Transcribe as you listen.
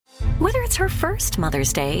Whether it's her first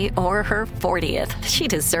Mother's Day or her 40th, she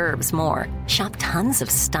deserves more. Shop tons of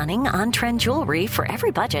stunning on-trend jewelry for every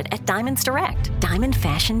budget at Diamonds Direct. Diamond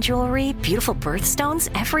fashion jewelry, beautiful birthstones,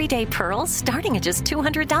 everyday pearls starting at just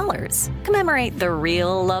 $200. Commemorate the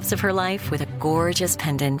real loves of her life with a gorgeous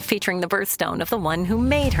pendant featuring the birthstone of the one who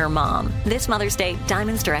made her mom. This Mother's Day,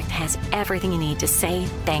 Diamonds Direct has everything you need to say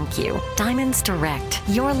thank you. Diamonds Direct.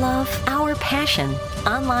 Your love, our passion.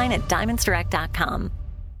 Online at diamondsdirect.com.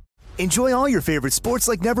 Enjoy all your favorite sports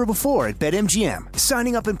like never before at BetMGM.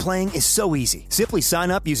 Signing up and playing is so easy. Simply sign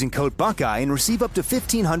up using code Buckeye and receive up to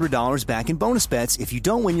 $1,500 back in bonus bets if you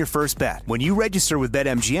don't win your first bet. When you register with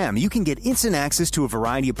BetMGM, you can get instant access to a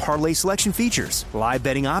variety of parlay selection features, live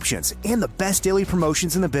betting options, and the best daily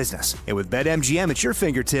promotions in the business. And with BetMGM at your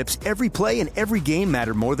fingertips, every play and every game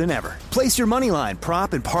matter more than ever. Place your moneyline,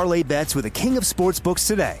 prop, and parlay bets with the king of sportsbooks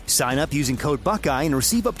today. Sign up using code Buckeye and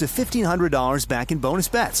receive up to $1,500 back in bonus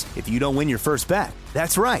bets if you don't win your first bet.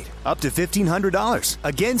 That's right, up to $1,500.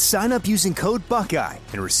 Again, sign up using code Buckeye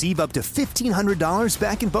and receive up to $1,500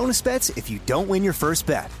 back in bonus bets if you don't win your first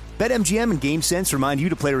bet. BetMGM and GameSense remind you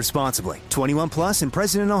to play responsibly. 21 plus and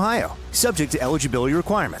present in Ohio. Subject to eligibility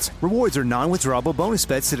requirements. Rewards are non-withdrawable bonus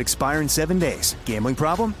bets that expire in 7 days. Gambling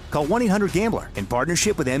problem? Call 1-800-GAMBLER in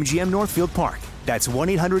partnership with MGM Northfield Park. That's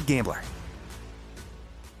 1-800-GAMBLER.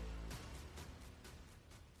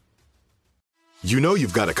 You know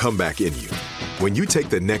you've got a comeback in you. When you take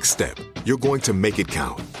the next step, you're going to make it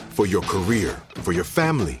count. For your career, for your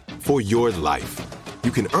family, for your life. You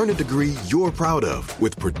can earn a degree you're proud of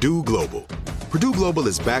with Purdue Global. Purdue Global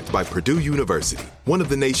is backed by Purdue University, one of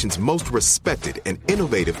the nation's most respected and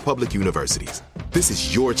innovative public universities. This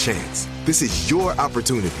is your chance. This is your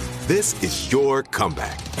opportunity. This is your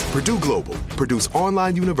comeback. Purdue Global, Purdue's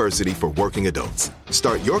online university for working adults.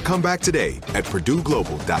 Start your comeback today at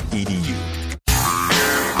purdueglobal.edu.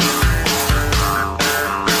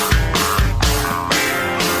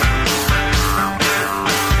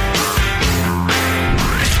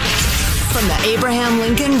 From the Abraham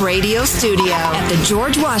Lincoln Radio Studio at the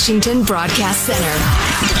George Washington Broadcast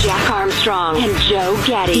Center, Jack Armstrong and Joe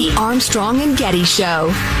Getty. The Armstrong and Getty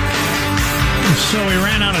Show. So we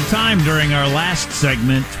ran out of time during our last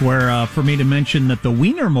segment where for me to mention that the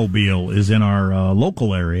Wienermobile is in our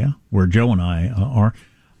local area where Joe and I are.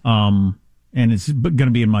 And it's going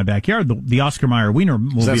to be in my backyard, the Oscar Mayer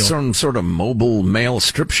Wienermobile. Is that some sort of mobile mail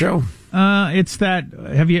strip show? It's that,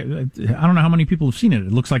 I don't know how many people have seen it.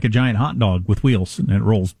 It looks like a giant hot dog with wheels and it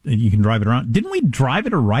rolls and you can drive it around. Didn't we drive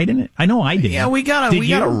it or ride in it? I know I did. Yeah, we got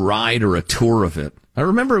a ride or a tour of it. I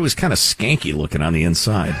remember it was kind of skanky looking on the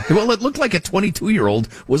inside. Well, it looked like a 22-year-old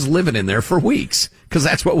was living in there for weeks because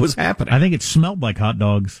that's what was happening. I think it smelled like hot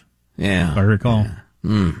dogs. Yeah. If I recall.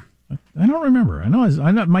 Yeah. I don't remember. I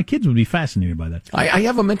know my kids would be fascinated by that. I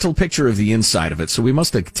have a mental picture of the inside of it, so we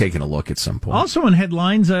must have taken a look at some point. Also in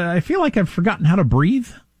headlines, I feel like I've forgotten how to breathe.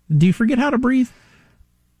 Do you forget how to breathe?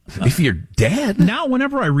 If you're dead? Now,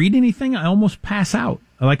 whenever I read anything, I almost pass out.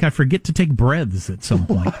 Like I forget to take breaths at some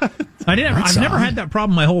point. I've never had that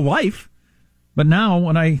problem my whole life, but now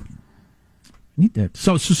when I need that.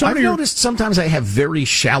 So I've noticed sometimes I have very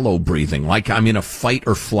shallow breathing, like I'm in a fight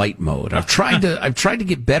or flight mode. I've tried to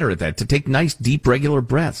get better at that, to take nice, deep, regular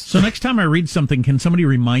breaths. So next time I read something, can somebody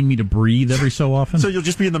remind me to breathe every so often? So you'll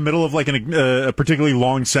just be in the middle of like a particularly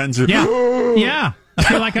long sentence. Yeah. I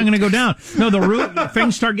feel like I'm going to go down. No, the room,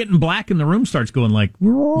 things start getting black and the room starts going like,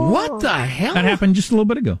 what the hell? That happened just a little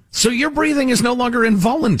bit ago. So your breathing is no longer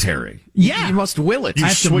involuntary. Yeah. You must will it. You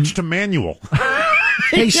switch to manual.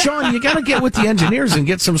 Hey, Sean, you got to get with the engineers and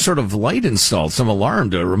get some sort of light installed, some alarm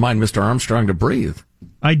to remind Mr. Armstrong to breathe.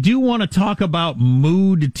 I do want to talk about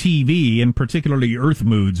Mood TV, and particularly Earth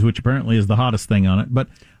Moods, which apparently is the hottest thing on it. But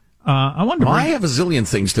I wonder. Well, I have a zillion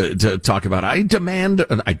things to talk about. I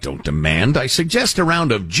suggest a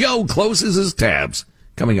round of Joe closes his tabs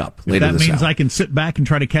coming up later this hour. That means I can sit back and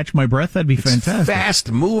try to catch my breath. That'd be fantastic.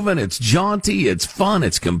 Fast moving. It's jaunty. It's fun.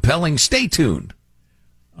 It's compelling. Stay tuned.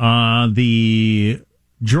 The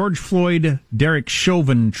George Floyd, Derek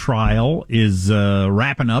Chauvin trial is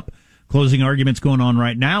wrapping up. Closing arguments going on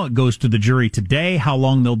right now. It goes to the jury today. How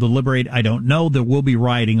long they'll deliberate, I don't know. There will be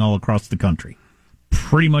rioting all across the country.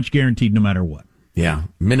 Pretty much guaranteed no matter what. Yeah.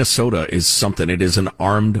 Minnesota is something. It is an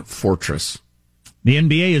armed fortress. The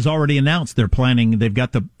NBA has already announced they've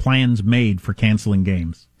got the plans made for canceling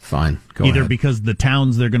games. Fine. Go Either ahead. because the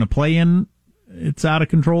towns they're going to play in, it's out of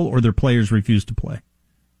control, or their players refuse to play.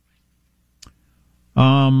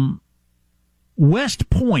 West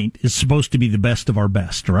Point is supposed to be the best of our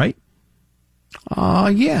best, right?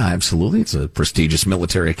 Yeah, absolutely. It's a prestigious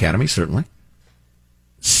military academy, certainly.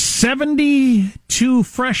 72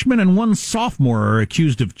 freshmen and one sophomore are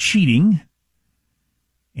accused of cheating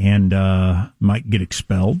and might get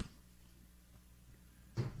expelled.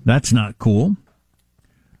 That's not cool.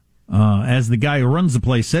 As the guy who runs the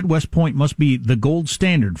place said, West Point must be the gold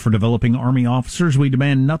standard for developing Army officers. We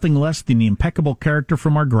demand nothing less than the impeccable character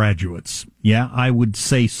from our graduates. Yeah, I would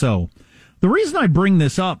say so. The reason I bring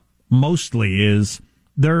this up mostly is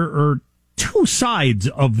there are two sides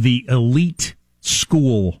of the elite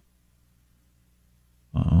school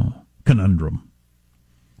conundrum.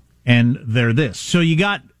 And they're this. So you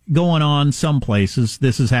got going on some places.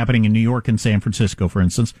 This is happening in New York and San Francisco, for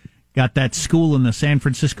instance. Got that school in the San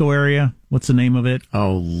Francisco area. What's the name of it?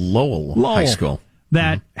 Oh, Lowell High School.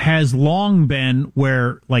 That has long been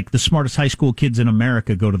where, like, the smartest high school kids in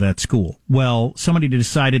America go to that school. Well, somebody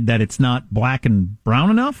decided that it's not black and brown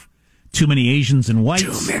enough. Too many Asians and whites.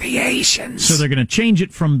 Too many Asians. So they're going to change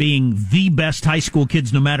it from being the best high school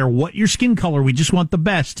kids, no matter what your skin color, we just want the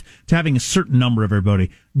best, to having a certain number of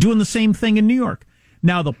everybody. Doing the same thing in New York.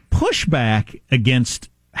 Now, the pushback against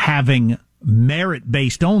having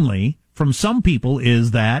merit-based only from some people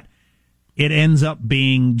is that it ends up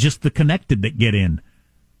being just the connected that get in.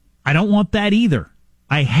 I don't want that either.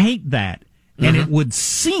 I hate that. And it would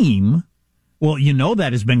seem, well, you know,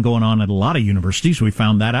 that has been going on at a lot of universities. We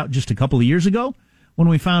found that out just a couple of years ago when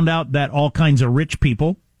we found out that all kinds of rich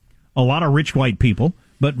people, a lot of rich white people,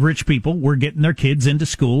 but rich people were getting their kids into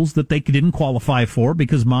schools that they didn't qualify for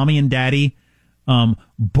because mommy and daddy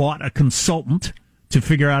bought a consultant to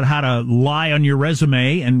figure out how to lie on your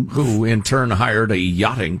resume, and who in turn hired a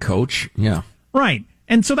yachting coach. Yeah. Right.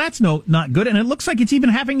 And so that's not good. And it looks like it's even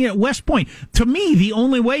happening at West Point. To me, the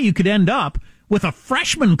only way you could end up with a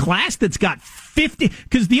freshman class that's got 50,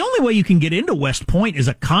 because the only way you can get into West Point is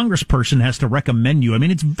a congressperson has to recommend you. I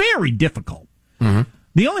mean, it's very difficult.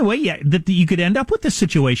 The only way that you could end up with this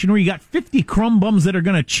situation where you got 50 crumb bums that are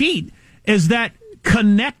going to cheat is that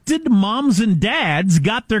connected moms and dads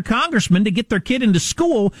got their congressman to get their kid into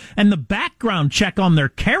school, and the background check on their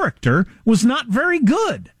character was not very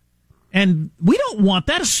good. And we don't want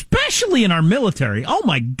that, especially in our military. Oh,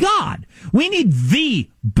 my God. We need the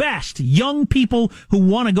best young people who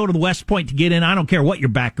want to go to the West Point to get in. I don't care what your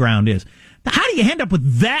background is. How do you end up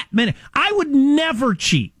with that many? I would never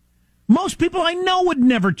cheat. Most people I know would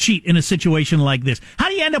never cheat in a situation like this. How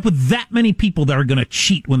do you end up with that many people that are going to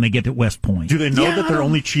cheat when they get to West Point? Do they know that they're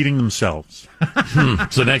only cheating themselves?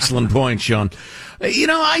 It's an excellent point, Sean. You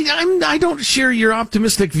know, I don't share your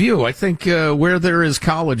optimistic view. I think where there is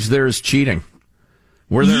college, there is cheating.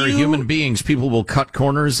 Where there are human beings, people will cut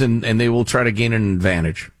corners and they will try to gain an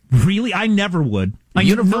advantage. Really? I never would.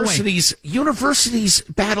 Universities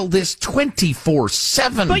battle this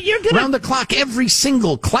 24/7, round the clock, every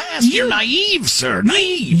single class. You're naive, sir.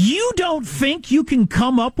 Naive. You don't think you can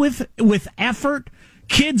come up with effort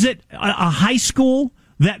kids at a high school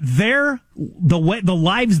that the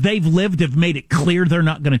lives they've lived have made it clear they're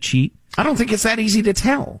not going to cheat? I don't think it's that easy to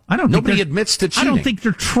tell. Nobody admits to cheating. I don't think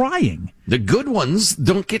they're trying. The good ones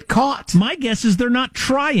don't get caught. My guess is they're not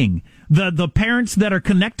trying. The parents that are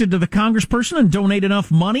connected to the congressperson and donate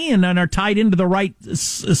enough money and are tied into the right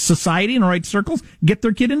society and the right circles get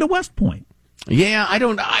their kid into West Point. Yeah, I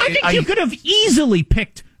think you could have easily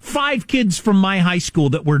picked 5 kids from my high school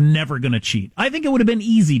that were never going to cheat. I think it would have been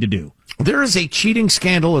easy to do. There is a cheating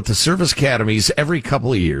scandal at the service academies every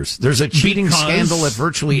couple of years. There's a cheating scandal at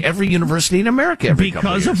virtually every university in America every couple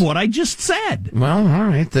of years. Because of what I just said. Well, all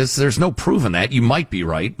right. There's no proving that. You might be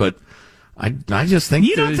right, but I just think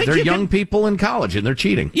they're young people in college and they're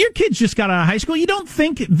cheating. Your kids just got out of high school. You don't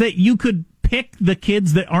think that you could pick the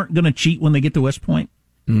kids that aren't going to cheat when they get to West Point?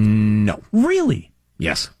 No. Really?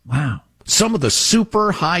 Yes. Wow. Some of the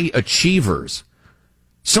super high achievers,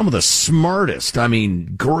 some of the smartest,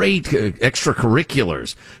 great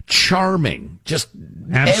extracurriculars, charming, just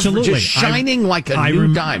absolutely just shining like a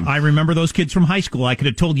new dime. I remember those kids from high school. I could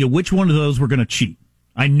have told you which one of those were going to cheat.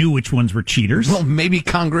 I knew which ones were cheaters. Well, maybe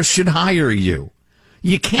Congress should hire you.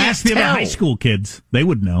 You can't ask the other high school kids. They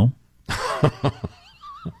would know.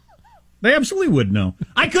 They absolutely would know.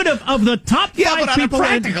 I could have, of the top 5 people... Yeah, but on a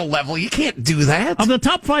practical level, you can't do that. Of the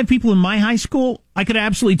top 5 people in my high school, I could have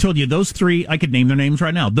absolutely told you those 3, I could name their names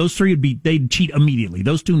right now. Those 3 they'd cheat immediately.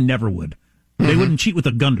 Those 2 never would. They wouldn't cheat with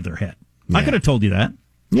a gun to their head. Yeah. I could have told you that.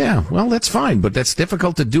 Yeah, well, that's fine, but that's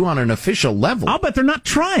difficult to do on an official level. I'll bet they're not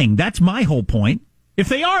trying. That's my whole point. If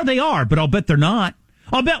they are, they are, but I'll bet they're not.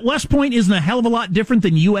 I'll bet West Point isn't a hell of a lot different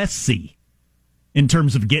than USC in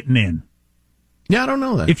terms of getting in. Yeah, I don't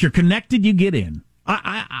know that. If you're connected, you get in.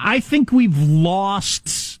 I think we've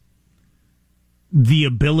lost the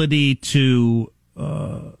ability to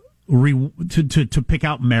to pick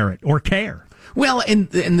out merit or care. Well, and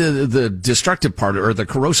the destructive part or the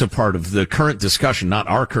corrosive part of the current discussion, not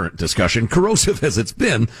our current discussion, corrosive as it's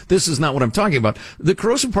been, this is not what I'm talking about. The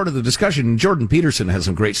corrosive part of the discussion, and Jordan Peterson has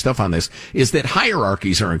some great stuff on this, is that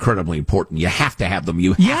hierarchies are incredibly important. You have to have them.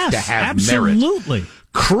 You have to have absolutely. merit.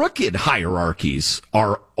 Crooked hierarchies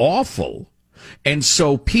are awful. And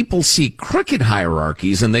so people see crooked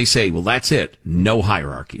hierarchies and they say, well, that's it. No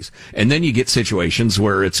hierarchies. And then you get situations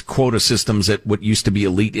where it's quota systems at what used to be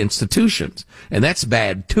elite institutions. And that's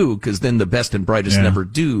bad too, because then the best and brightest never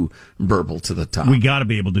do burble to the top. We got to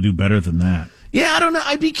be able to do better than that. Yeah, I don't know.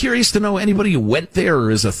 I'd be curious to know anybody who went there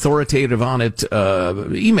or is authoritative on it.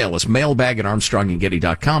 Email us,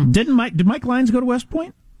 mailbag@armstrongandgetty.com. Did Mike Lyons go to West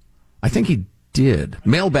Point? I think he did.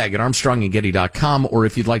 Mailbag@armstrongandgetty.com, or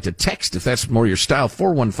if you'd like to text, if that's more your style,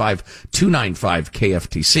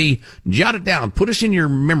 415-295-KFTC. Jot it down. Put us in your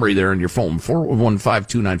memory there on your phone,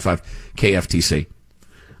 415-295-KFTC.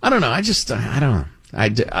 I don't know. I don't know.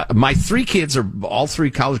 My three kids are all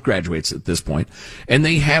three college graduates at this point, and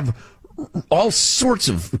they have all sorts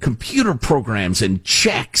of computer programs and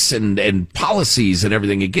checks and policies and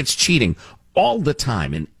everything against cheating all the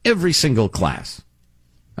time in every single class.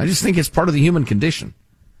 I just think it's part of the human condition.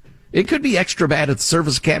 It could be extra bad at the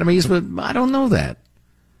service academies, but I don't know that.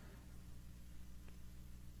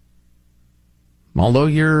 Although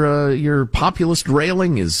your populist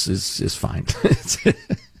railing is fine.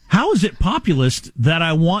 How is it populist that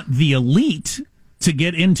I want the elite to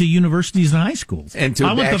get into universities and high schools? And to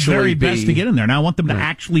I want the very best to get in there, and I want them to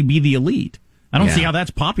actually be the elite. I don't see how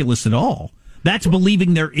that's populist at all. That's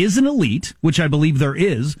believing there is an elite, which I believe there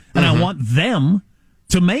is, and I want them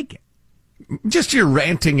to make it. Just your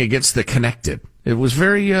ranting against the connected. It was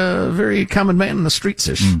very common man in the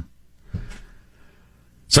streets-ish.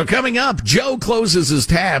 So coming up, Joe closes his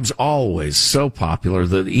tabs, always so popular.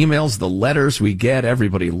 The emails, the letters we get,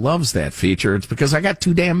 everybody loves that feature. It's because I got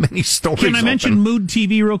too damn many stories. Can I mention Mood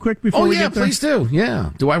TV real quick before we get there? Please do.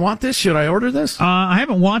 Yeah. Do I want this? Should I order this? I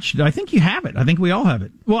haven't watched it. I think you have it. I think we all have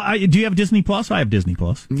it. Well, do you have Disney Plus? I have Disney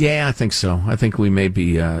Plus. Yeah, I think so. I think we may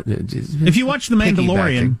be... if you watch The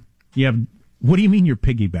Mandalorian, you have... What do you mean you're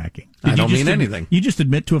piggybacking? I don't mean anything. You just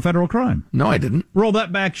admit to a federal crime. No, I didn't. Roll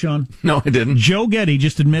that back, Sean. No, I didn't. Joe Getty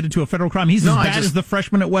just admitted to a federal crime. He's as bad as the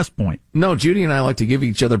freshman at West Point. No, Judy and I like to give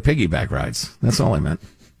each other piggyback rides. That's all I meant.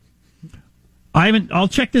 I'll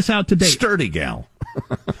check this out today. Sturdy gal.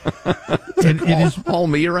 It is all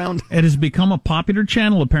me around. It has become a popular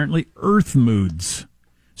channel, apparently, Earth Moods.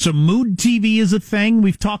 So Mood TV is a thing.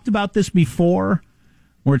 We've talked about this before,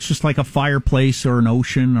 where it's just like a fireplace or an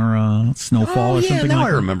ocean or a snowfall or something like that. I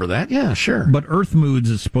remember that. Yeah, sure. But Earth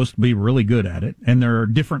Moods is supposed to be really good at it. And there are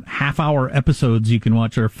different half-hour episodes you can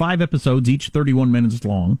watch. There are 5 episodes, each 31 minutes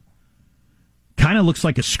long. Kind of looks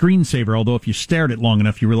like a screensaver, although if you stare at it long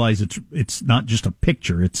enough, you realize it's not just a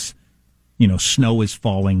picture. It's, snow is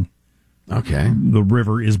falling. Okay. The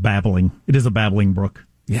river is babbling. It is a babbling brook.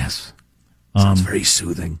 Yes. Sounds very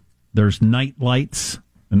soothing. There's night lights.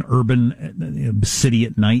 An urban city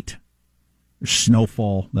at night,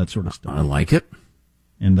 snowfall, that sort of stuff. I like it.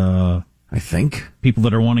 And I think people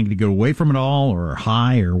that are wanting to get away from it all or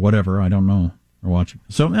high or whatever, I don't know, are watching.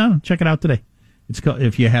 So check it out today. It's called,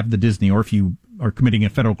 if you have the Disney or if you are committing a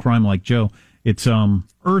federal crime like Joe, it's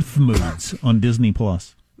Earth Moods on Disney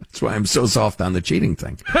Plus. That's why I'm so soft on the cheating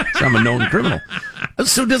thing. So I'm a known criminal.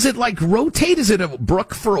 So does it rotate? Is it a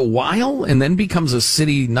brook for a while and then becomes a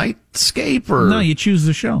city nightscape? Or no, you choose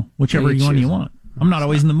the show, whichever one you want. I'm not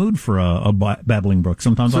always in the mood for a babbling brook.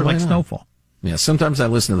 Sometimes I like snowfall. Yeah, sometimes I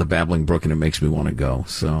listen to the babbling brook and it makes me want to go.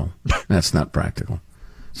 So that's not practical.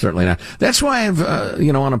 Certainly not. That's why I've,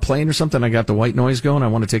 on a plane or something, I got the white noise going. I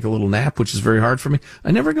want to take a little nap, which is very hard for me. I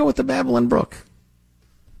never go with the babbling brook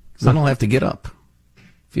because then I'll have to get up.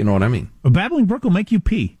 If you know what I mean. A babbling brook will make you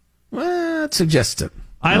pee. Well, it suggests it.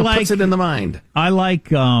 Puts it in the mind. I like,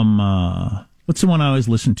 what's the one I always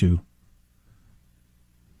listen to?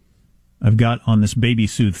 I've got on this Baby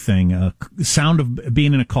Soothe thing, sound of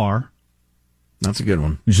being in a car. That's a good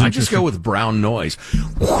one. I just go with brown noise.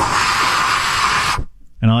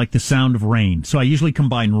 And I like the sound of rain. So I usually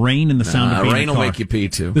combine rain and the sound of being in a car. Rain will make you pee,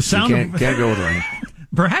 too. The sound can't go with rain.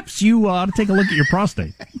 Perhaps you ought to take a look at your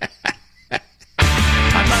prostate.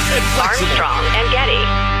 Armstrong and Getty.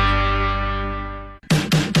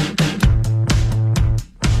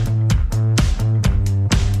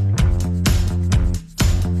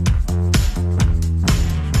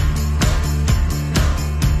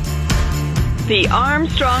 The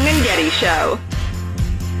Armstrong and Getty Show.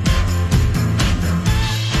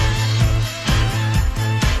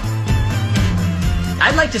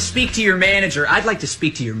 I'd like to speak to your manager. I'd like to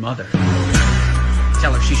speak to your mother.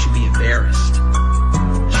 Tell her she should be embarrassed.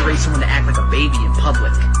 She raised someone to act like a baby in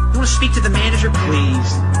public. You want to speak to the manager,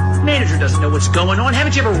 please? The manager doesn't know what's going on.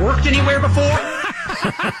 Haven't you ever worked anywhere before?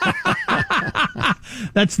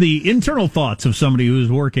 That's the internal thoughts of somebody who's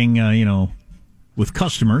working, with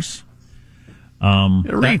customers.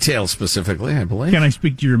 Retail specifically, I believe. Can I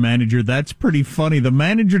speak to your manager? That's pretty funny. The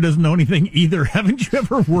manager doesn't know anything either. Haven't you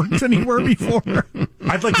ever worked anywhere before?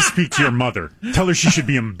 I'd like to speak to your mother. Tell her she should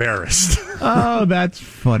be embarrassed. Oh, that's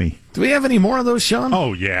funny. Do we have any more of those, Sean?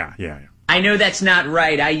 Oh, yeah. I know that's not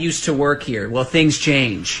right. I used to work here. Well, things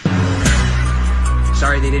change.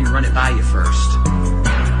 Sorry they didn't run it by you first.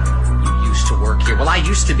 You used to work here. Well, I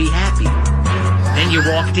used to be happy. Then you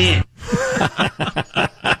walked in.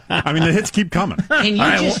 I mean, the hits keep coming. Can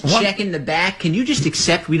you just check in the back? Can you just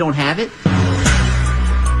accept we don't have it?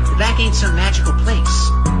 The back ain't some magical place.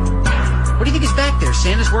 What do you think is back there?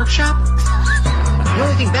 Santa's workshop? The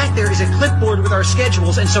only thing back there is a clipboard with our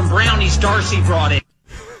schedules and some brownies Darcy brought in.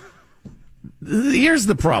 Here's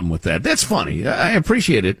the problem with that. That's funny. I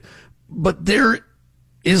appreciate it. But there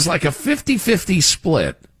is like a 50-50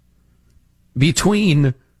 split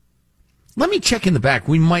between... Let me check in the back.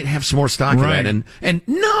 We might have some more stock of that. And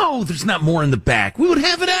no, there's not more in the back. We would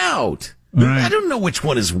have it out. Right. I don't know which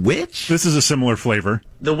one is which. This is a similar flavor.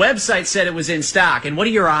 The website said it was in stock. And what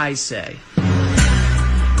do your eyes say?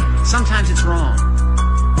 Sometimes it's wrong.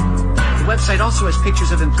 The website also has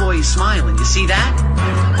pictures of employees smiling. You see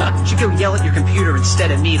that? You should go yell at your computer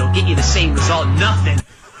instead of me. It'll get you the same result. Nothing.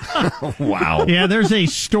 Wow. Yeah, there's a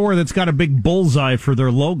store that's got a big bullseye for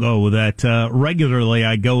their logo that regularly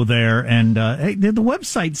I go there, and the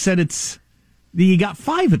website said you got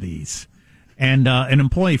 5 of these. And an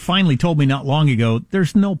employee finally told me not long ago,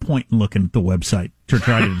 there's no point in looking at the website to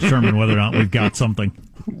try to determine whether or not we've got something.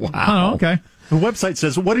 Wow. Oh, okay. The website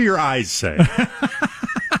says, what do your eyes say?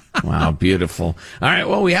 Wow, beautiful. All right,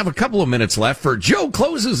 well, we have a couple of minutes left for Joe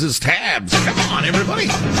Closes His Tabs. Come on, everybody.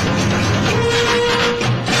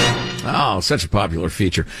 Oh, such a popular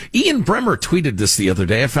feature. Ian Bremmer tweeted this the other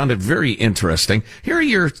day. I found it very interesting. Here are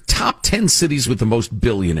your top 10 cities with the most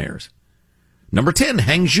billionaires. Number 10,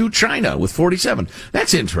 Hangzhou, China, with 47.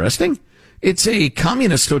 That's interesting. It's a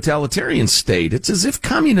communist totalitarian state. It's as if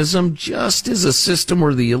communism just is a system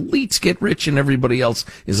where the elites get rich and everybody else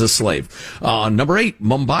is a slave. Number 8,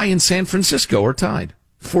 Mumbai and San Francisco are tied.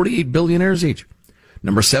 48 billionaires each.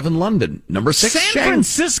 Number 7, London. Number 6, San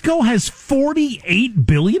Francisco has 48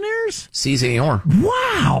 billionaires? Si, senor.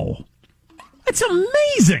 Wow. That's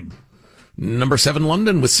amazing. Number 7,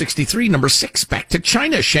 London with 63. Number 6, back to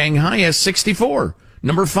China. Shanghai has 64.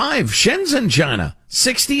 Number 5, Shenzhen, China,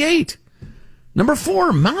 68. Number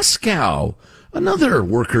 4, Moscow, another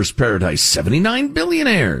workers' paradise, 79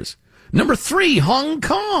 billionaires. Number 3, Hong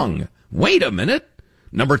Kong. Wait a minute.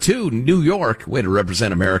 Number 2, New York. Way to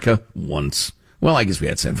represent America once. Well, I guess we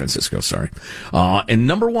had San Francisco, sorry. And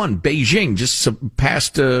number 1, Beijing, just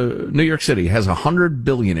past New York City, has 100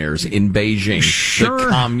 billionaires in Beijing, the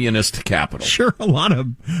communist capital. Sure, a lot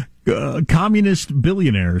of communist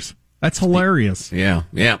billionaires. That's hilarious. Yeah.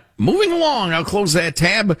 Moving along, I'll close that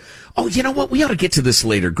tab. Oh, you know what? We ought to get to this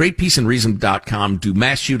later. GreatPeaceandReason.com. Do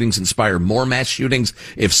mass shootings inspire more mass shootings?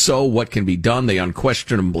 If so, what can be done? They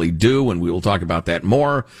unquestionably do, and we will talk about that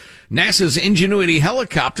more. NASA's Ingenuity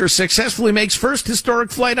helicopter successfully makes first historic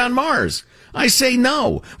flight on Mars. I say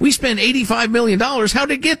no. We spent $85 million. How'd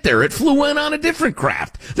it get there? It flew in on a different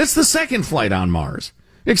craft. That's the second flight on Mars.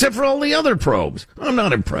 Except for all the other probes. I'm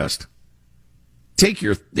not impressed. Take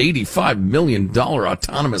your $85 million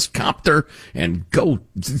autonomous copter and go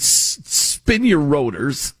spin your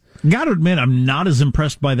rotors. Got to admit, I'm not as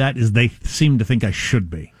impressed by that as they seem to think I should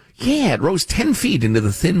be. Yeah, it rose 10 feet into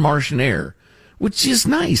the thin Martian air, which is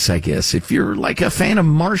nice, I guess, if you're like a fan of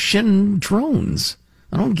Martian drones.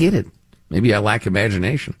 I don't get it. Maybe I lack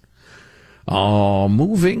imagination.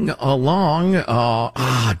 Moving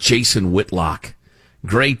along, Jason Whitlock.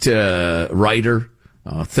 Great writer.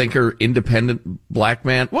 Thinker, independent black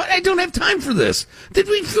man. What? I don't have time for this.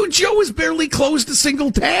 Joe has barely closed a single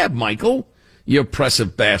tab, Michael. You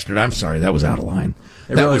oppressive bastard. I'm sorry, that was out of line.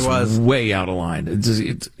 That really was way out of line.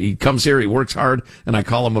 He comes here, he works hard, and I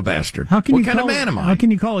call him a bastard. What kind of man am I? How can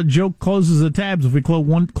you call it Joe closes the tabs if we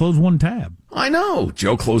close one tab? I know.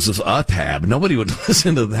 Joe closes a tab. Nobody would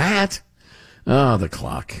listen to that. Oh, the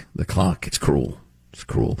clock. It's cruel. It's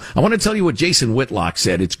cruel. I want to tell you what Jason Whitlock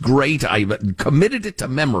said. It's great. I've committed it to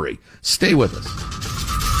memory. Stay with us.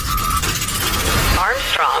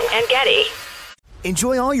 Armstrong and Getty.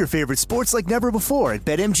 Enjoy all your favorite sports like never before at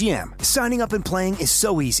BetMGM. Signing up and playing is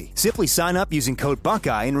so easy. Simply sign up using code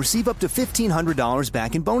Buckeye and receive up to $1,500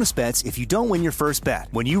 back in bonus bets if you don't win your first bet.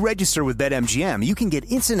 When you register with BetMGM, you can get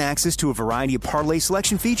instant access to a variety of parlay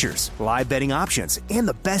selection features, live betting options, and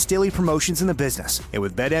the best daily promotions in the business. And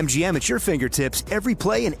with BetMGM at your fingertips, every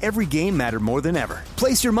play and every game matter more than ever.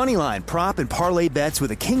 Place your moneyline, prop, and parlay bets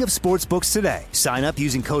with the king of sportsbooks today. Sign up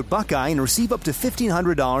using code Buckeye and receive up to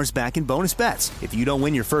 $1,500 back in bonus bets if you don't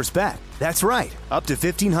win your first bet. That's right, up to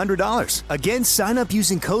 $1,500. Again, sign up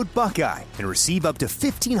using code Buckeye and receive up to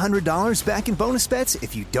 $1,500 back in bonus bets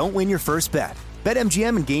if you don't win your first bet.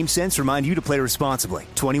 BetMGM and GameSense remind you to play responsibly.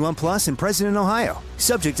 21 plus and present in Ohio.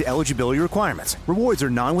 Subject to eligibility requirements. Rewards are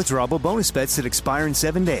non-withdrawable bonus bets that expire in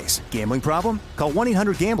 7 days. Gambling problem? Call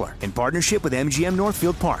 1-800-GAMBLER in partnership with MGM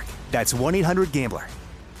Northfield Park. That's 1-800-GAMBLER.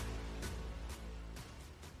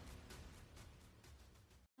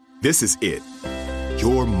 This is it.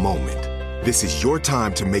 Your moment. This is your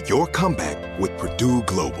time to make your comeback with Purdue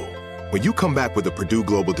Global. When you come back with a Purdue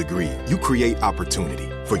Global degree, you create opportunity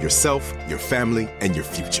for yourself, your family, and your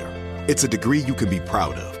future. It's a degree you can be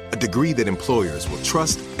proud of, a degree that employers will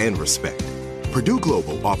trust and respect. Purdue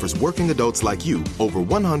Global offers working adults like you over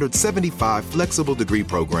 175 flexible degree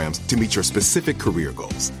programs to meet your specific career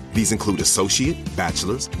goals. These include associate,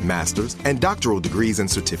 bachelor's, master's, and doctoral degrees and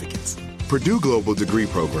certificates. Purdue Global degree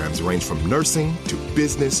programs range from nursing to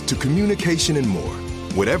business to communication and more.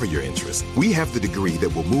 Whatever your interest, we have the degree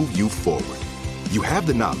that will move you forward. You have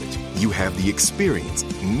the knowledge, you have the experience.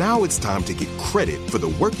 Now it's time to get credit for the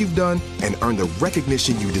work you've done and earn the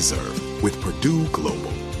recognition you deserve with Purdue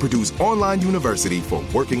Global, Purdue's online university for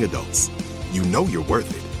working adults. You know you're worth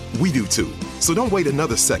it. We do too. So don't wait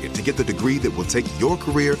another second to get the degree that will take your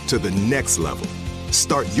career to the next level.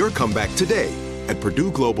 Start your comeback today at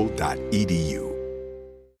purdueglobal.edu.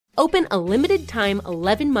 Open a limited-time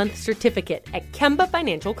 11-month certificate at Kemba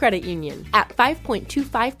Financial Credit Union. At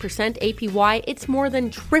 5.25% APY, it's more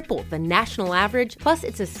than triple the national average, plus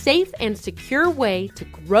it's a safe and secure way to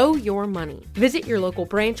grow your money. Visit your local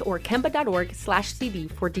branch or kemba.org/CD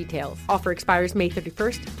for details. Offer expires May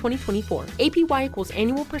 31st, 2024. APY equals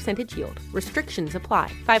annual percentage yield. Restrictions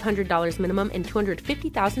apply. $500 minimum and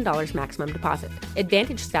 $250,000 maximum deposit.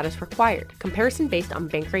 Advantage status required. Comparison based on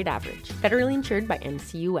bank rate average. Federally insured by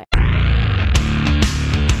NCUA.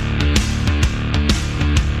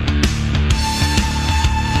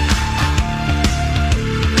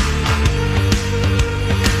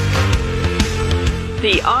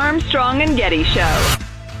 The Armstrong and Getty Show.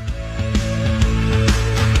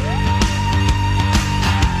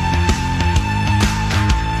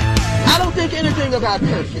 I don't think anything about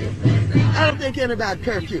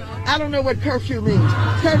curfew. I don't know what curfew means.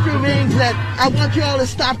 Curfew means that I want you all to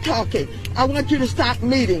stop talking. I want you to stop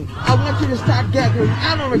meeting. I want you to stop gathering.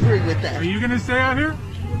 I don't agree with that. Are you going to stay out here?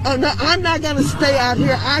 Oh, no, I'm not going to stay out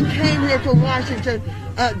here. I came here to Washington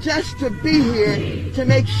just to be here to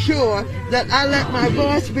make sure that I let my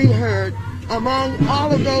voice be heard among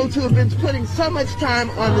all of those who have been putting so much time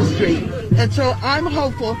on the street. And so I'm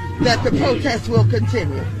hopeful that the protests will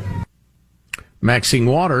continue. Maxine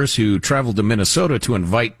Waters, who traveled to Minnesota to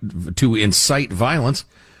incite violence,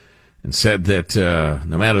 and said that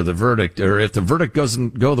no matter the verdict, or if the verdict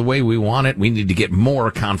doesn't go the way we want it, we need to get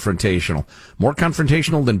more confrontational. More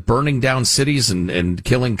confrontational than burning down cities and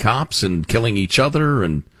killing cops and killing each other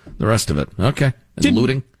and the rest of it. Okay. And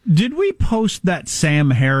looting. Did we post that Sam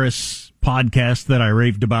Harris podcast that I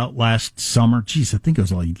raved about last summer? Jeez, I think it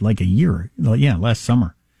was like a year. Yeah, last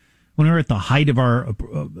summer. When we were at the height of our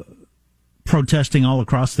protesting all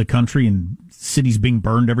across the country and cities being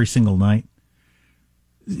burned every single night.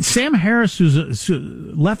 Sam Harris, who's a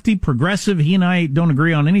lefty progressive, he and I don't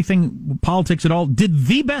agree on anything politics at all, did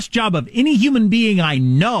the best job of any human being I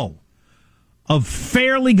know of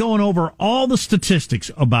fairly going over all the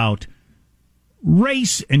statistics about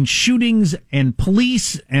race and shootings and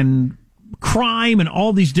police and crime and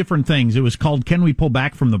all these different things. It was called Can We Pull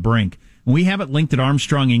Back from the Brink? And we have it linked at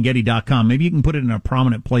ArmstrongandGetty.com. Maybe you can put it in a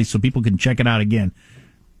prominent place so people can check it out again.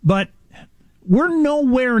 But we're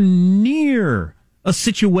nowhere near a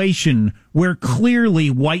situation where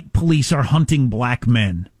clearly white police are hunting black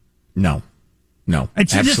men. No,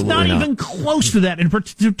 it's just not even close to that. And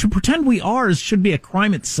to pretend we are should be a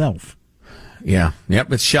crime itself. Yeah,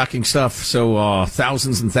 yep, it's shocking stuff. So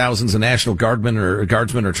thousands and thousands of National Guardsmen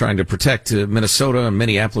are trying to protect Minnesota and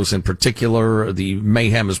Minneapolis in particular. The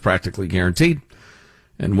mayhem is practically guaranteed.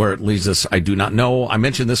 And where it leads us, I do not know. I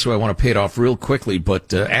mentioned this, so I want to pay it off real quickly,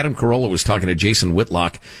 but Adam Carolla was talking to Jason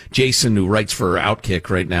Whitlock. Jason, who writes for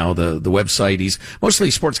Outkick right now, the website. He's mostly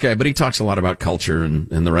a sports guy, but he talks a lot about culture and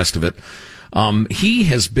the rest of it. He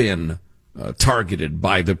has been targeted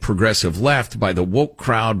by the progressive left, by the woke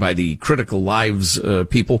crowd, by the critical lives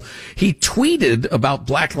people. He tweeted about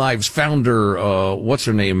Black Lives founder, what's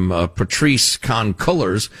her name, Patrice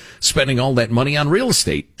Khan-Cullors, spending all that money on real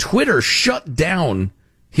estate. Twitter shut down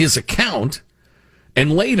his account,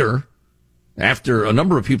 and later, after a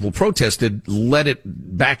number of people protested, let it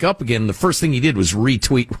back up again. The first thing he did was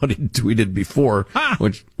retweet what he tweeted before,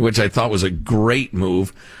 which I thought was a great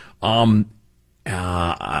move. And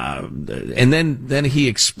then he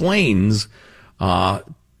explains, to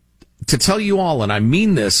tell you all, and I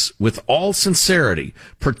mean this with all sincerity,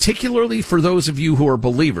 particularly for those of you who are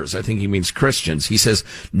believers, I think he means Christians. He says,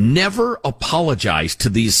 never apologize to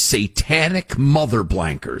these satanic mother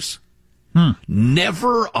blankers.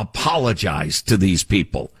 Never apologize to these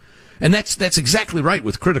people. And that's exactly right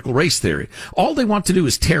with critical race theory. All they want to do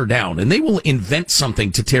is tear down, and they will invent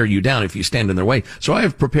something to tear you down if you stand in their way. So I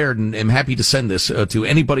have prepared and am happy to send this to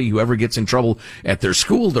anybody who ever gets in trouble at their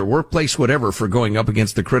school, their workplace, whatever, for going up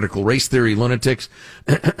against the critical race theory lunatics.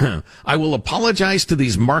 I will apologize to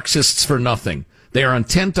these Marxists for nothing. They are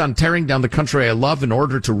intent on tearing down the country I love in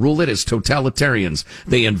order to rule it as totalitarians.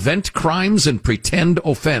 They invent crimes and pretend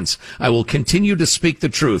offense. I will continue to speak the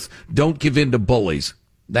truth. Don't give in to bullies.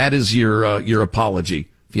 That is your apology.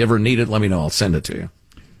 If you ever need it, let me know. I'll send it to you.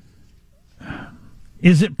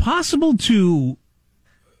 Is it possible to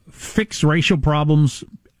fix racial problems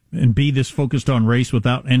and be this focused on race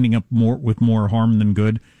without ending up with more harm than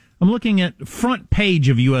good? I'm looking at front page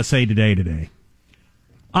of USA today.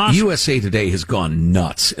 USA Today has gone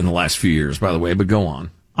nuts in the last few years, by the way, but go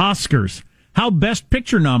on. Oscars. How Best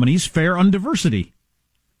Picture nominees fare on diversity.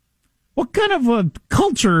 What kind of a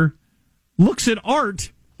culture looks at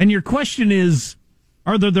art? And your question is,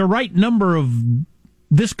 are there the right number of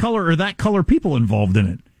this color or that color people involved in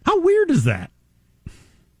it? How weird is that?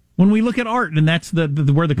 When we look at art, and that's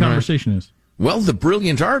where the conversation is. Well, the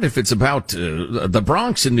brilliant art, if it's about the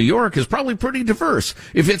Bronx in New York, is probably pretty diverse.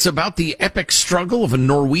 If it's about the epic struggle of a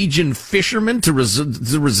Norwegian fisherman to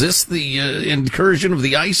resist the incursion of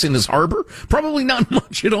the ice in his harbor, probably not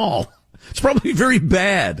much at all. It's probably very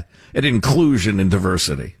bad at inclusion and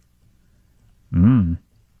diversity. Where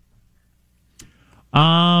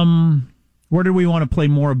do we want to play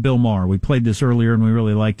more of Bill Maher? We played this earlier and we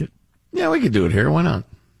really liked it. Yeah, we could do it here. Why not?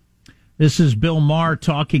 This is Bill Maher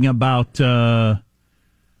talking about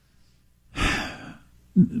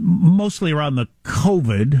mostly around the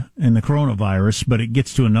COVID and the coronavirus, but it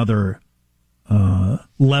gets to another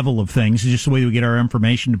level of things. It's just the way we get our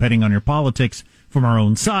information, depending on your politics, from our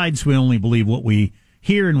own sides. We only believe what we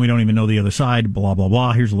hear, and we don't even know the other side, blah, blah,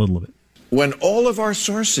 blah. Here's a little of it. When all of our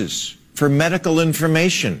sources for medical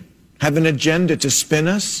information have an agenda to spin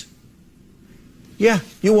us, yeah,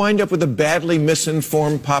 you wind up with a badly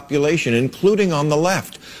misinformed population, including on the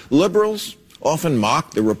left. Liberals often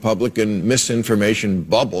mock the Republican misinformation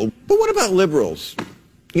bubble. But what about liberals?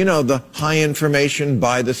 You know, the high information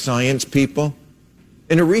by the science people?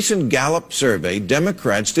 In a recent Gallup survey,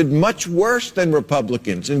 Democrats did much worse than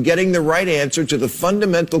Republicans in getting the right answer to the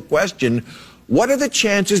fundamental question, what are the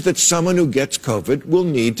chances that someone who gets COVID will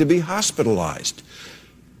need to be hospitalized?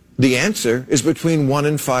 The answer is between 1%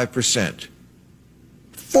 and 5%.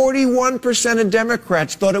 41% of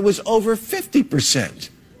Democrats thought it was over 50%.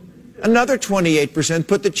 Another 28%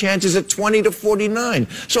 put the chances at 20 to 49.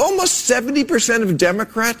 So almost 70% of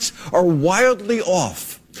Democrats are wildly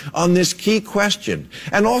off on this key question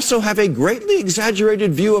and also have a greatly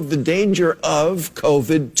exaggerated view of the danger of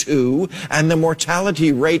COVID-2 and the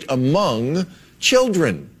mortality rate among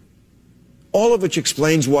children. All of which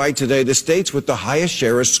explains why today the states with the highest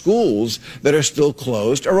share of schools that are still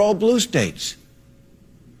closed are all blue states.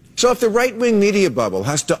 So if the right-wing media bubble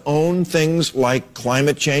has to own things like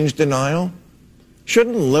climate change denial,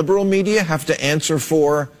 shouldn't liberal media have to answer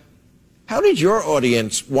for, how did your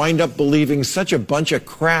audience wind up believing such a bunch of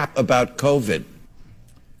crap about COVID?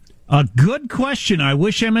 A good question. I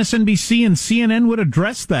wish MSNBC and CNN would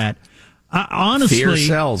address that. Honestly, fear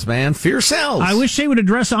sells, man. Fear sells. I wish they would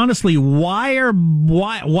address honestly why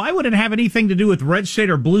would it have anything to do with red state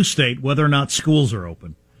or blue state whether or not schools are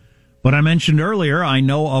open? But I mentioned earlier, I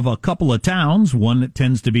know of a couple of towns, one that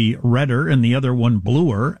tends to be redder and the other one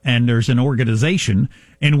bluer, and there's an organization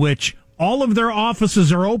in which all of their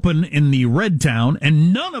offices are open in the red town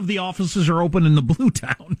and none of the offices are open in the blue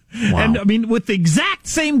town. Wow. And I mean, with the exact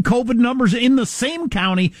same COVID numbers in the same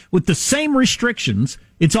county with the same restrictions,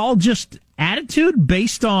 it's all just attitude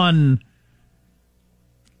based on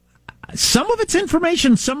some of it's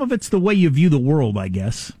information, some of it's the way you view the world, I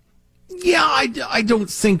guess. Yeah, I don't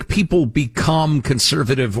think people become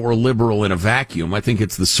conservative or liberal in a vacuum. I think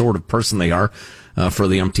it's the sort of person they are. For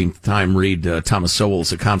the umpteenth time, read Thomas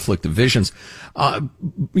Sowell's A Conflict of Visions. I've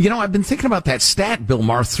been thinking about that stat Bill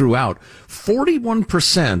Maher threw out.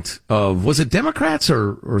 41% of, was it Democrats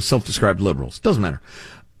or self-described liberals? Doesn't matter.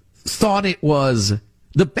 Thought it was,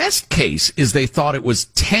 the best case is they thought it was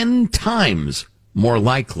 10 times more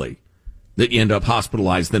likely that you end up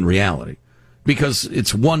hospitalized than reality. Because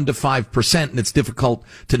it's 1 to 5%, and it's difficult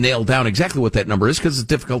to nail down exactly what that number is, because it's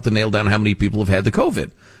difficult to nail down how many people have had the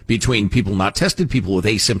COVID, between people not tested, people with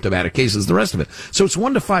asymptomatic cases, the rest of it. So it's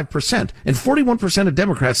 1 to 5%, and 41% of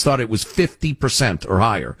Democrats thought it was 50% or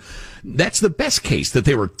higher. That's the best case, that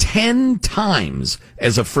they were 10 times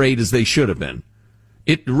as afraid as they should have been.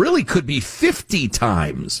 It really could be 50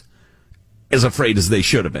 times as afraid as they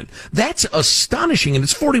should have been. That's astonishing, and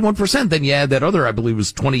it's 41%. Then you add that other, I believe,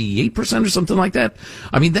 was 28% or something like that.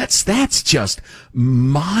 I mean, that's just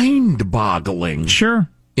mind-boggling. Sure.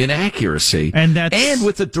 Inaccuracy, and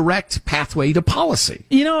with a direct pathway to policy.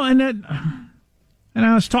 And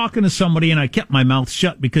I was talking to somebody, and I kept my mouth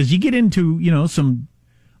shut, because you get into some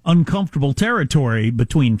uncomfortable territory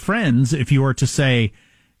between friends if you were to say,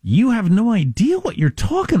 you have no idea what you're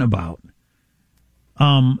talking about.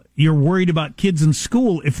 You're worried about kids in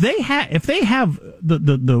school. If they have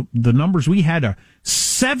the numbers we had, are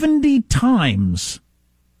 70 times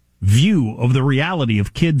view of the reality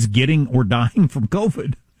of kids getting or dying from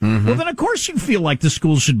COVID. Mm-hmm. Well, then of course you feel like the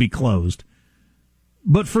schools should be closed.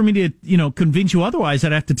 But for me to, convince you otherwise,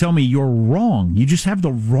 I'd have to tell me you're wrong. You just have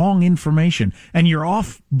the wrong information, and you're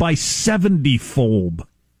off by 70-fold.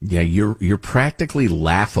 Yeah, you're practically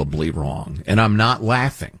laughably wrong, and I'm not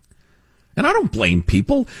laughing. And I don't blame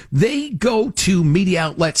people. They go to media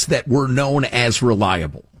outlets that were known as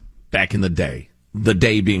reliable back in the day. The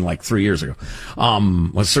day being like 3 years ago.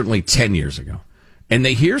 Well, certainly 10 years ago. And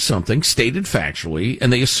they hear something stated factually,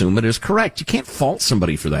 and they assume it is correct. You can't fault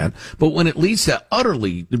somebody for that. But when it leads to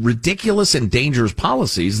utterly ridiculous and dangerous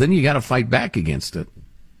policies, then you got to fight back against it.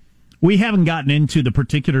 We haven't gotten into the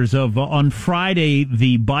particulars of, on Friday,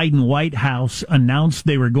 the Biden White House announced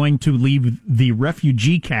they were going to leave the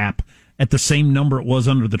refugee cap at the same number it was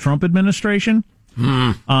under the Trump administration,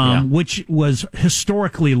 which was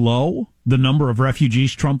historically low, the number of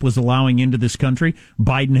refugees Trump was allowing into this country.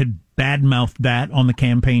 Biden had badmouthed that on the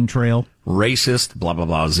campaign trail. Racist, blah, blah,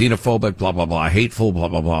 blah, xenophobic, blah, blah, blah, hateful, blah,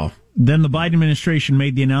 blah, blah. Then the Biden administration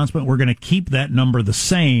made the announcement, we're going to keep that number the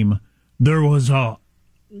same. There was a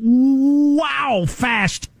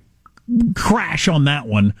fast crash on that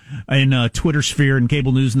one in Twitter sphere and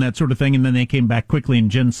cable news and that sort of thing, and then they came back quickly,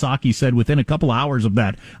 and Jen Psaki said within a couple hours of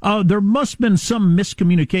that, there must have been some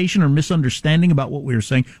miscommunication or misunderstanding about what we were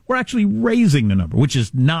saying. We're actually raising the number, which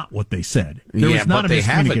is not what they said. But they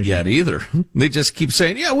haven't yet either. They just keep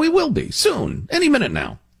saying, yeah, we will be soon, any minute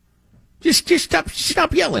now. Just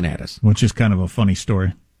stop yelling at us. Which is kind of a funny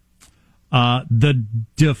story. The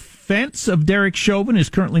defense of Derek Chauvin is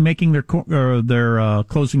currently making their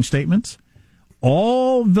closing statements.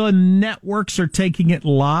 All the networks are taking it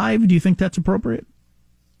live. Do you think that's appropriate?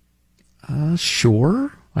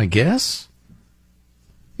 Sure, I guess.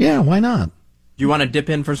 Yeah, why not? Do you want to dip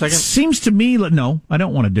in for a second? Seems to me, no, I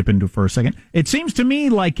don't want to dip into it for a second. It seems to me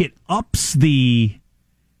like it ups the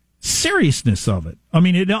seriousness of it. I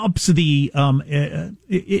mean, it ups the,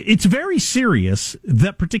 it's very serious,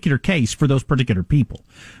 that particular case for those particular people.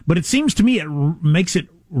 But it seems to me it makes it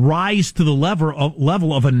rise to the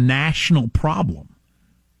level of a national problem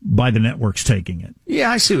by the networks taking it.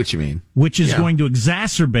 Yeah, I see what you mean. Which is going to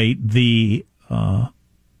exacerbate the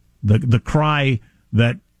cry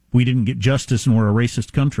that we didn't get justice and we're a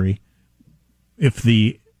racist country if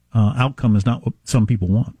the outcome is not what some people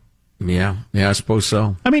want. Yeah, I suppose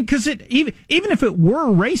so. I mean, because even if it were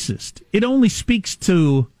racist, it only speaks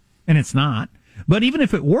to, and it's not, but even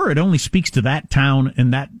if it were, it only speaks to that town,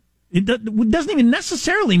 and that it doesn't even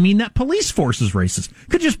necessarily mean that police force is racist. It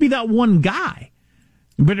could just be that one guy.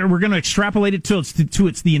 But we're going to extrapolate it to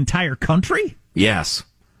it's the entire country? Yes.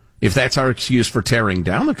 If that's our excuse for tearing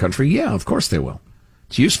down the country, yeah, of course they will.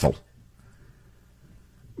 It's useful.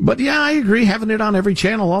 But yeah, I agree. Having it on every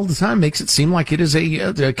channel all the time makes it seem like it is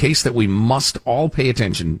a case that we must all pay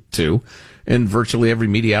attention to. And virtually every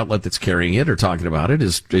media outlet that's carrying it or talking about it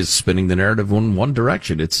is spinning the narrative in one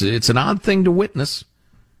direction. It's an odd thing to witness.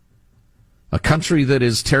 A country that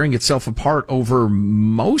is tearing itself apart over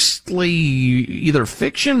mostly either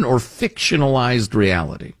fiction or fictionalized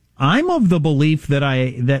reality. I'm of the belief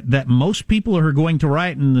that most people who are going to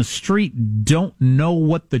riot in the street don't know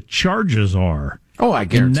what the charges are. Oh, I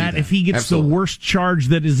guarantee that if he gets the worst charge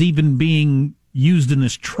that is even being used in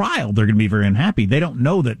this trial, they're going to be very unhappy. They don't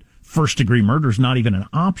know that first-degree murder is not even an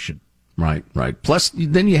option. Right. Plus,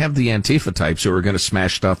 then you have the Antifa types who are going to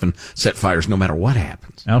smash stuff and set fires no matter what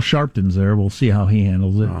happens. Al Sharpton's there. We'll see how he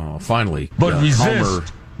handles it. Oh, finally. But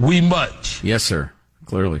resist, we much. Yes, sir.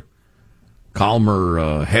 Clearly.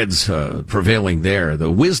 Calmer heads prevailing there.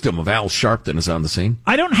 The wisdom of Al Sharpton is on the scene.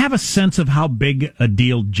 I don't have a sense of how big a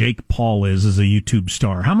deal Jake Paul is as a YouTube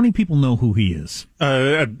star. How many people know who he is?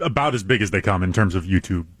 About as big as they come in terms of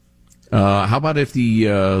YouTube. How about if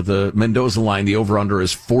the Mendoza line, the over-under,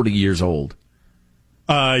 is 40 years old?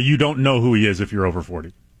 You don't know who he is if you're over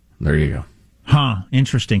 40. There you go. Huh,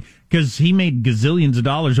 interesting. Because he made gazillions of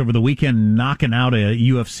dollars over the weekend knocking out a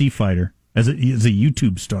UFC fighter as a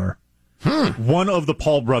YouTube star. One of the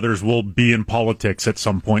Paul brothers will be in politics at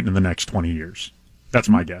some point in the next 20 years. That's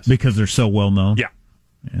my guess. Because they're so well known? Yeah.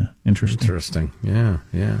 Yeah, interesting. Yeah.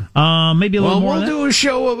 Maybe a little more. We'll do a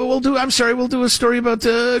show. We'll do a story about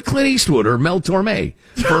Clint Eastwood or Mel Torme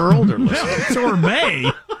for our older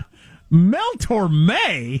listeners. Mel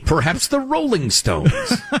Torme? Perhaps the Rolling Stones.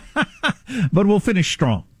 But we'll finish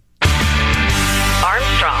strong.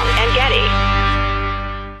 Armstrong and Getty.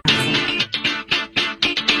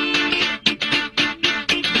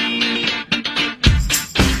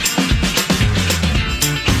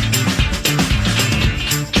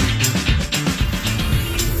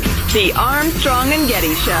 The Armstrong and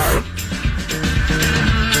Getty Show.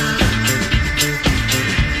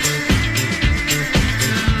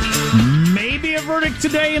 Maybe a verdict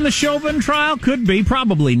today in the Chauvin trial. Could be,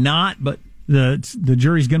 probably not, but the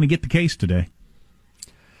jury's going to get the case today.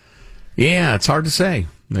 Yeah, it's hard to say.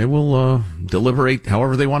 They will deliberate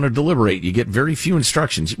however they want to deliberate. You get very few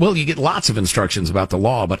instructions. Well, you get lots of instructions about the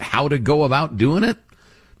law, but how to go about doing it,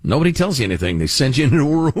 nobody tells you anything. They send you into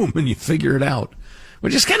a room and you figure it out.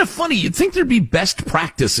 Which is kind of funny. You'd think there'd be best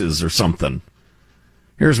practices or something.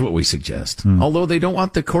 Here's what we suggest. Although they don't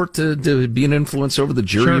want the court to be an influence over the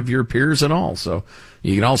jury of your peers and all. So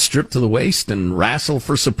you can all strip to the waist and wrestle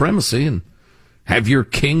for supremacy and have your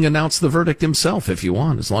king announce the verdict himself if you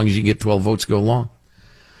want, as long as you get 12 votes go along.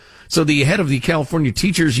 So the head of the California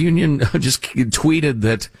Teachers Union just tweeted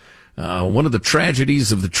that one of the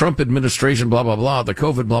tragedies of the Trump administration, blah, blah, blah, the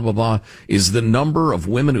COVID, blah, blah, blah, is the number of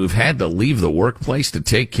women who've had to leave the workplace to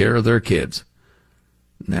take care of their kids.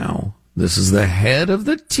 Now, this is the head of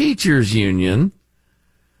the teachers union.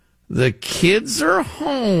 The kids are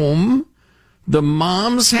home. The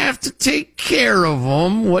moms have to take care of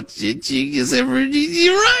them.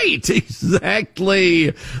 You're right. Exactly.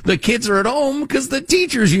 The kids are at home because the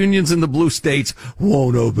teachers unions in the blue states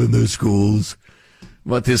won't open their schools.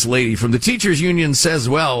 But this lady from the teachers union says,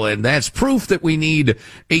 well, and that's proof that we need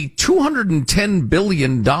a $210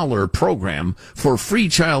 billion program for free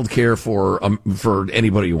child care for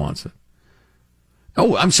anybody who wants it.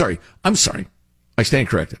 Oh, I'm sorry. I stand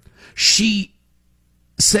corrected. She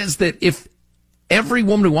says that if every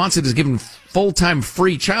woman who wants it is given full-time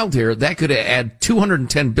free child care, that could add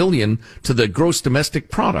 $210 billion to the gross domestic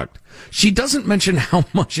product. She doesn't mention how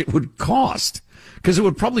much it would cost, because it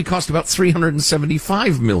would probably cost about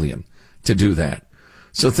 $375 million to do that.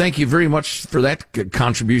 So thank you very much for that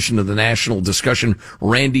contribution to the national discussion,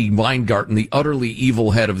 Randy Weingarten, the utterly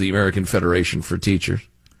evil head of the American Federation for Teachers.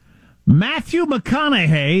 Matthew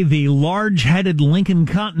McConaughey, the large-headed Lincoln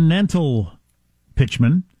Continental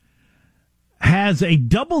pitchman, has a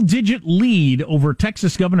double-digit lead over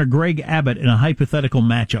Texas Governor Greg Abbott in a hypothetical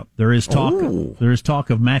matchup. There is talk. There is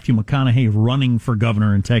talk of Matthew McConaughey running for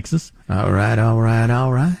governor in Texas. All right.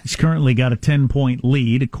 He's currently got a 10-point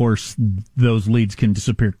lead. Of course, those leads can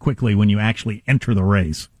disappear quickly when you actually enter the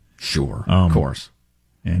race. Sure, of course.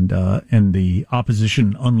 And the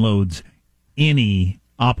opposition unloads any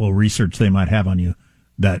Oppo research they might have on you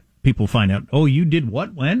that people find out, oh, you did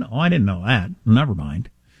what, when? Oh, I didn't know that. Never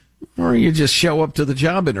mind. Or you just show up to the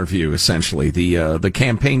job interview, essentially. The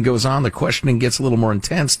campaign goes on, the questioning gets a little more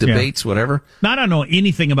intense, debates, whatever. Now, I don't know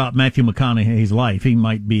anything about Matthew McConaughey's life. He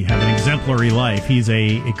might have an exemplary life. He's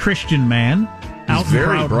a Christian man.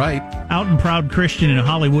 Very bright. Out and proud Christian in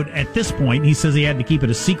Hollywood at this point. He says he had to keep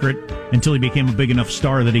it a secret until he became a big enough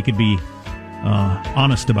star that he could be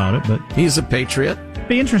honest about it. But he's a patriot. It'd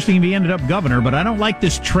be interesting if he ended up governor, but I don't like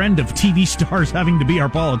this trend of TV stars having to be our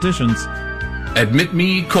politicians. Admit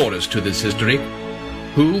me chorus to this history,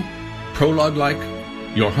 who, prologue-like,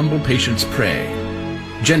 your humble patience pray,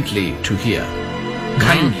 gently to hear,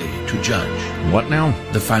 kindly to judge. What now?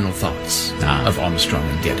 The final thoughts of Armstrong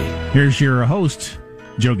and Getty. Here's your host,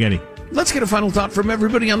 Joe Getty. Let's get a final thought from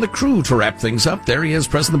everybody on the crew to wrap things up. There he is,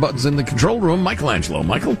 pressing the buttons in the control room. Michelangelo.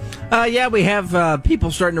 Michael? Yeah, we have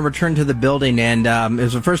people starting to return to the building, and it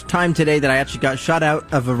was the first time today that I actually got shut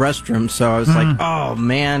out of a restroom, so I was like, oh,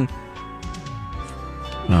 man.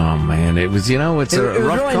 Oh, man, it was, it's a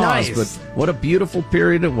rough really cause, nice. but what a beautiful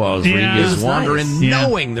period it was. Yeah, where you just it was wander nice. in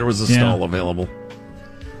knowing there was a stall available.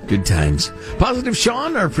 Good times. Positive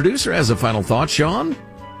Sean, our producer, has a final thought. Sean?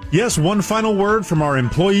 Yes, one final word from our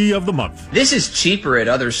employee of the month. This is cheaper at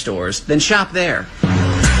other stores, then shop there.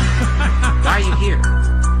 Why are you here?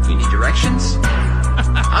 You need directions?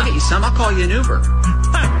 I'll get you some. I'll call you an Uber.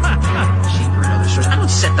 Cheaper at other stores. I don't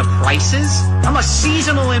set the prices. I'm a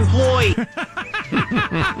seasonal employee.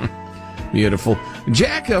 Beautiful.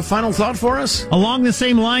 Jack, a final thought for us? Along the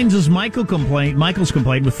same lines as Michael's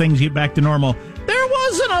complaint with things get back to normal, there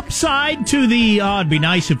was an upside to the, it'd be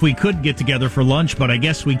nice if we could get together for lunch, but I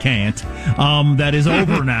guess we can't. That is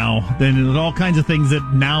over now. Then there's all kinds of things that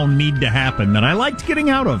now need to happen that I liked getting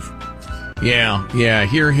out of. Yeah,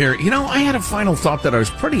 here. I had a final thought that I was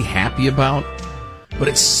pretty happy about, but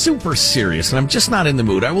it's super serious, and I'm just not in the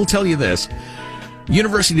mood. I will tell you this.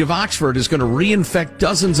 University of Oxford is going to reinfect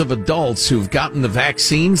dozens of adults who've gotten the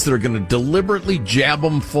vaccines. They're going to deliberately jab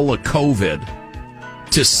them full of COVID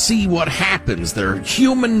to see what happens. They're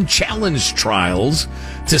human challenge trials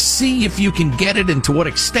to see if you can get it and to what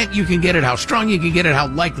extent you can get it, how strong you can get it, how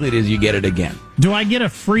likely it is you get it again. Do I get a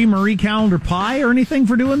free Marie Callender pie or anything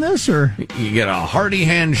for doing this? Or you get a hearty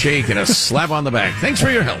handshake and a slap on the back. Thanks for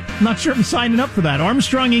your help. Not sure I'm signing up for that.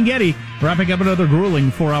 Armstrong and Getty wrapping up another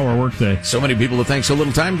grueling 4-hour workday. So many people to thank so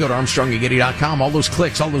little time. Go to ArmstrongandGetty.com. All those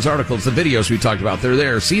clicks, all those articles, the videos we talked about, they're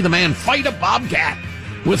there. See the man fight a bobcat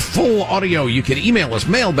with full audio. You can email us,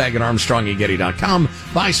 mailbag at ArmstrongandGetty.com.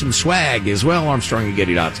 Buy some swag as well,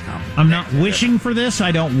 ArmstrongandGetty.com. I'm not wishing for this.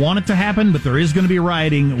 I don't want it to happen, but there is going to be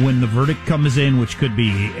rioting when the verdict comes in, which could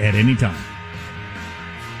be at any time.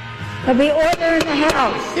 There'll be order in the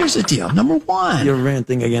house. Here's the deal. Number one. You're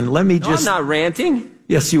ranting again. Let me just... I'm not ranting.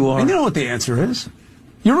 Yes, you are. And you know what the answer is?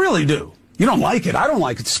 You really do. You don't like it. I don't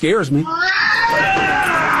like it. It scares me. Oh,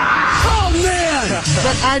 man!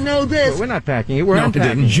 But I know this. We're not packing it. We're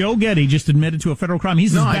unpacking. Joe Getty just admitted to a federal crime.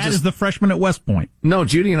 He's as bad as the freshman at West Point. No,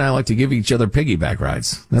 Judy and I like to give each other piggyback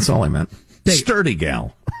rides. That's all I meant. Sturdy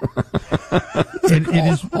gal. It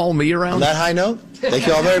is all me around. On that high note, thank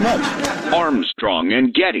you all very much. Armstrong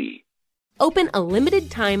and Getty. Open a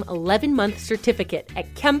limited-time 11-month certificate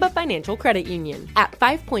at Kemba Financial Credit Union. At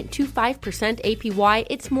 5.25% APY,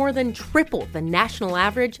 it's more than triple the national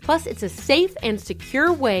average, plus it's a safe and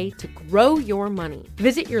secure way to grow your money.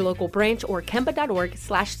 Visit your local branch or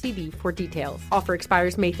kemba.org/cb for details. Offer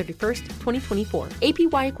expires May 31st, 2024.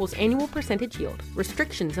 APY equals annual percentage yield.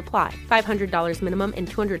 Restrictions apply. $500 minimum and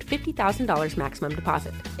 $250,000 maximum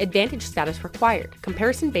deposit. Advantage status required.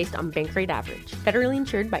 Comparison based on bank rate average. Federally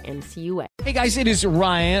insured by NCUA. Hey guys, it is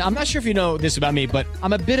Ryan. I'm not sure if you know this about me, but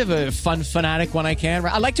I'm a bit of a fun fanatic when I can.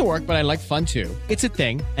 I like to work, but I like fun too. It's a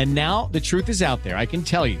thing. And now the truth is out there. I can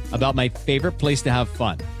tell you about my favorite place to have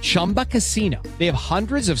fun. Chumba Casino. They have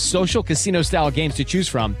hundreds of social casino style games to choose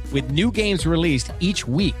from with new games released each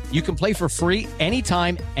week. You can play for free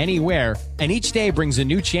anytime, anywhere. And each day brings a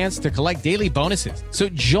new chance to collect daily bonuses. So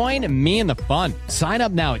join me in the fun. Sign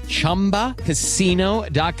up now at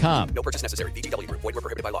ChumbaCasino.com. No purchase necessary. VGW Group. Void where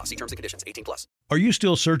prohibited by law. See terms and conditions. 18+. Are you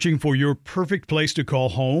still searching for your perfect place to call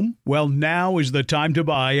home? Well, now is the time to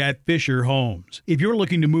buy at Fisher Homes. If you're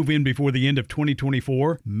looking to move in before the end of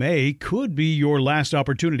 2024, May could be your last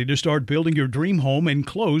opportunity to start building your dream home and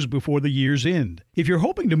close before the year's end. If you're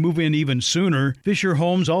hoping to move in even sooner, Fisher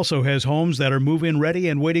Homes also has homes that are move-in ready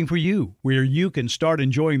and waiting for you, where you can start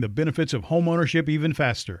enjoying the benefits of homeownership even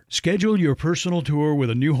faster. Schedule your personal tour with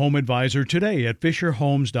a new home advisor today at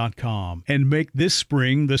FisherHomes.com and make this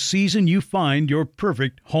spring the season you find your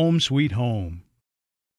perfect home sweet home.